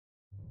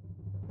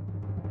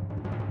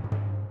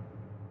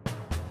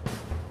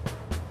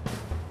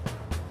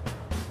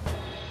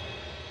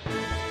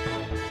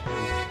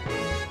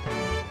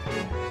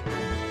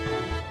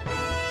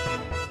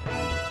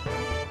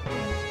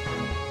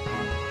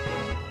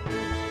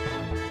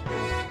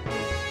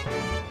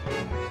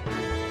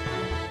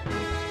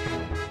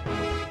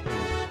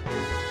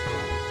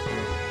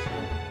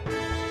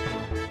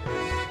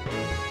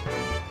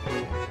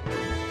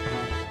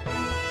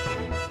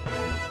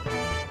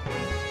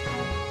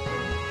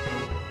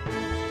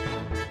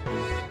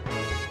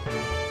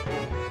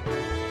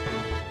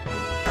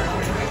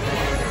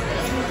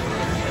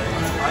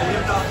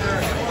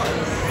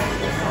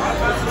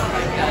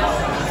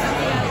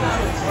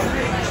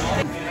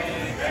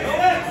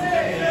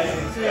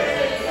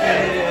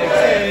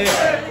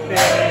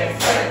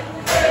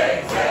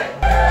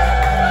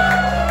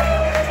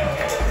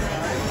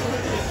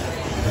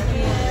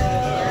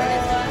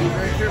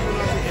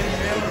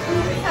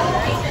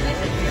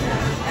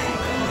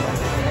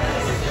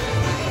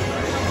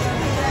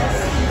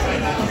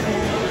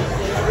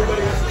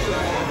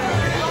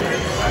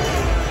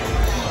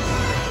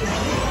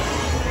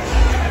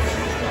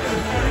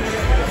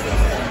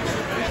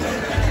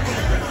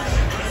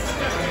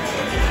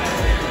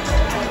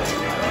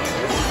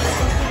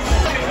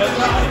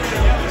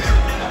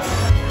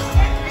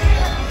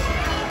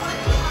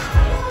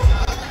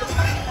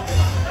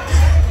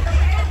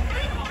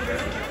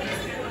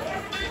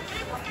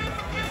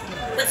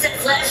What's that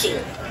flashing?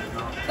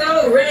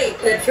 Oh, right,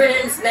 the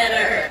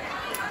transmitter.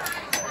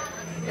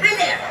 Hi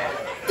there.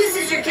 This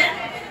is your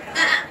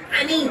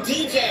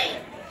DJ.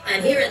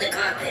 I'm here in the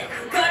cockpit,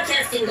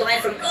 broadcasting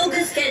live from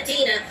Oga's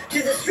Cantina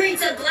to the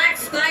streets of Black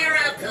Spire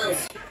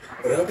Outpost.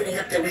 We're opening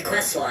up the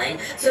request line,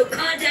 so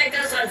contact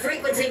us on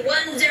frequency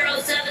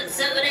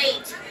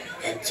 10778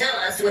 and tell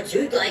us what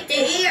you'd like to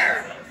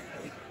hear.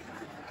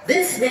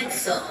 This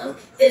next song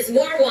is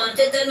more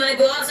wanted than my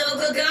boss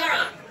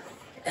Ogagara.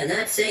 And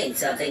that's saying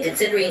something,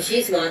 considering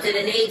she's wanted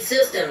in 8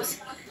 systems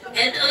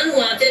and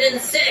unwanted in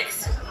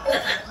 6.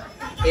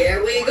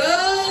 Here we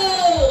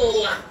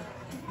go!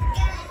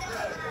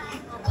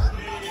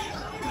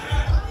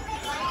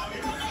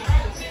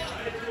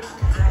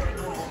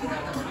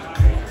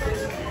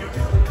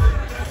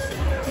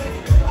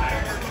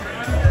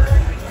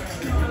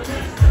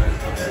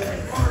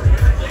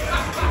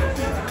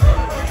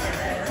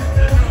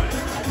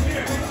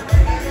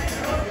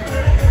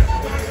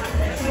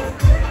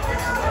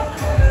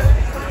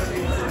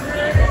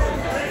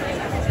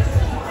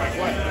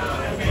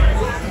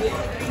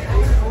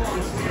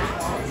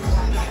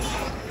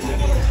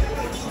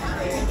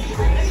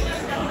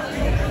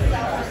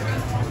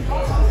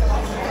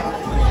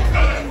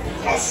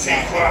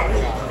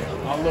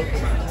 I'll look.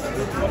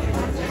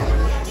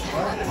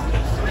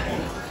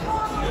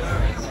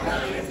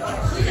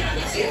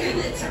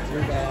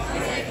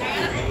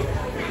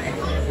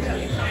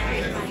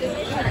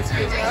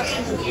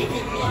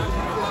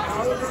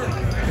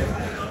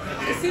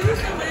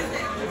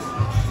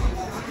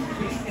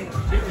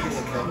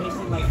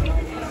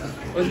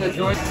 Was the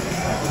droid?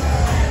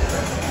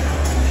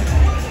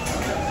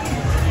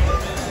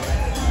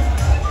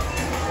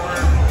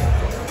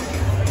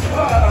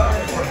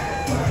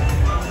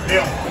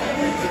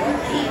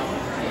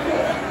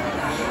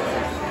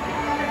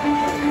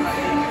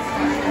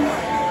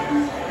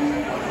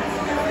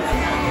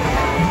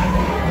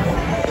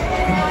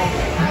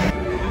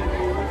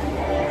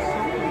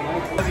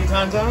 Fuzzy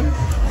Tauntaun.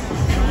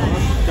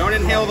 Don't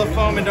inhale the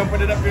foam and don't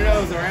put it up your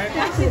nose, alright?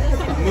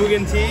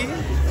 Mugen tea.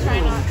 Try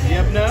not to.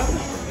 Yepna.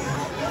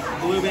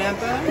 Blue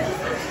Bantha.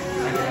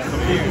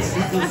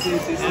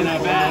 And a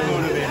bad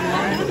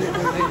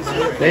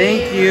motivator.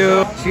 Thank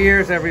you.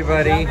 Cheers,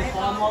 everybody.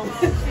 Mom,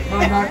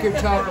 knock your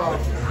top off.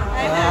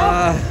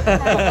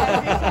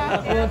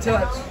 Don't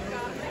touch.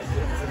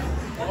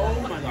 Oh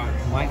my god.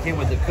 Mine came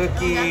with the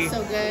cookie. That's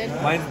so good.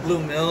 Mine's blue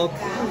milk.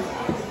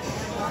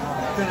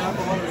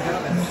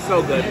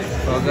 So good.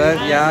 So good?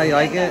 Yeah, you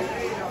like it?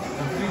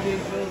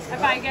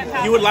 If I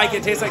get You would like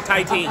it. Tastes like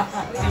Thai tea.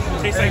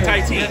 Tastes like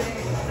Thai tea.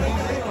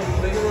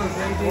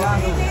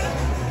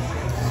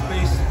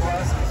 Space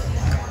glasses.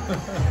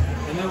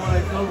 And then when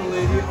I told the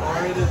lady,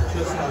 already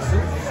just has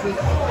soup, she said,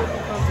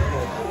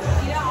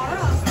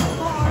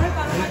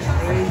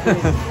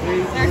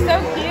 They're so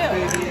cute.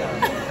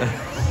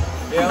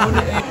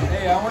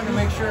 Yeah, I wanted to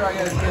make sure I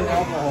guys get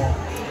alcohol.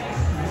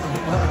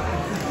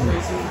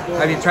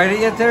 Have you tried it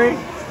yet, Terry?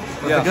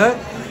 Was it good?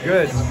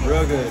 Good.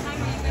 Real good.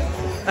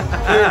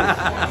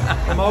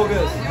 From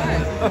August.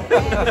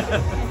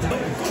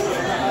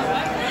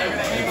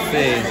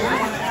 See.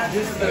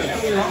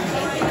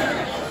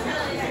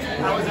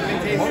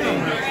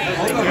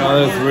 Oh,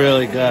 that's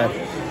really good.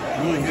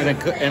 And a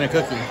cookie. And a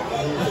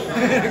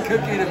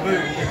cookie to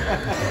boot.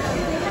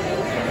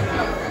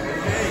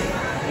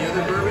 The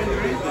other bourbon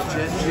drink, the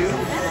Jen Juice.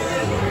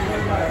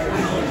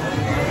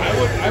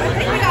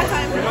 We got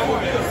time for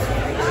more.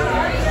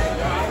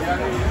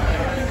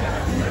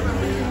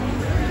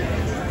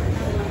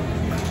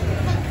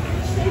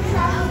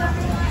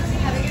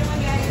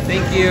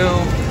 Thank you.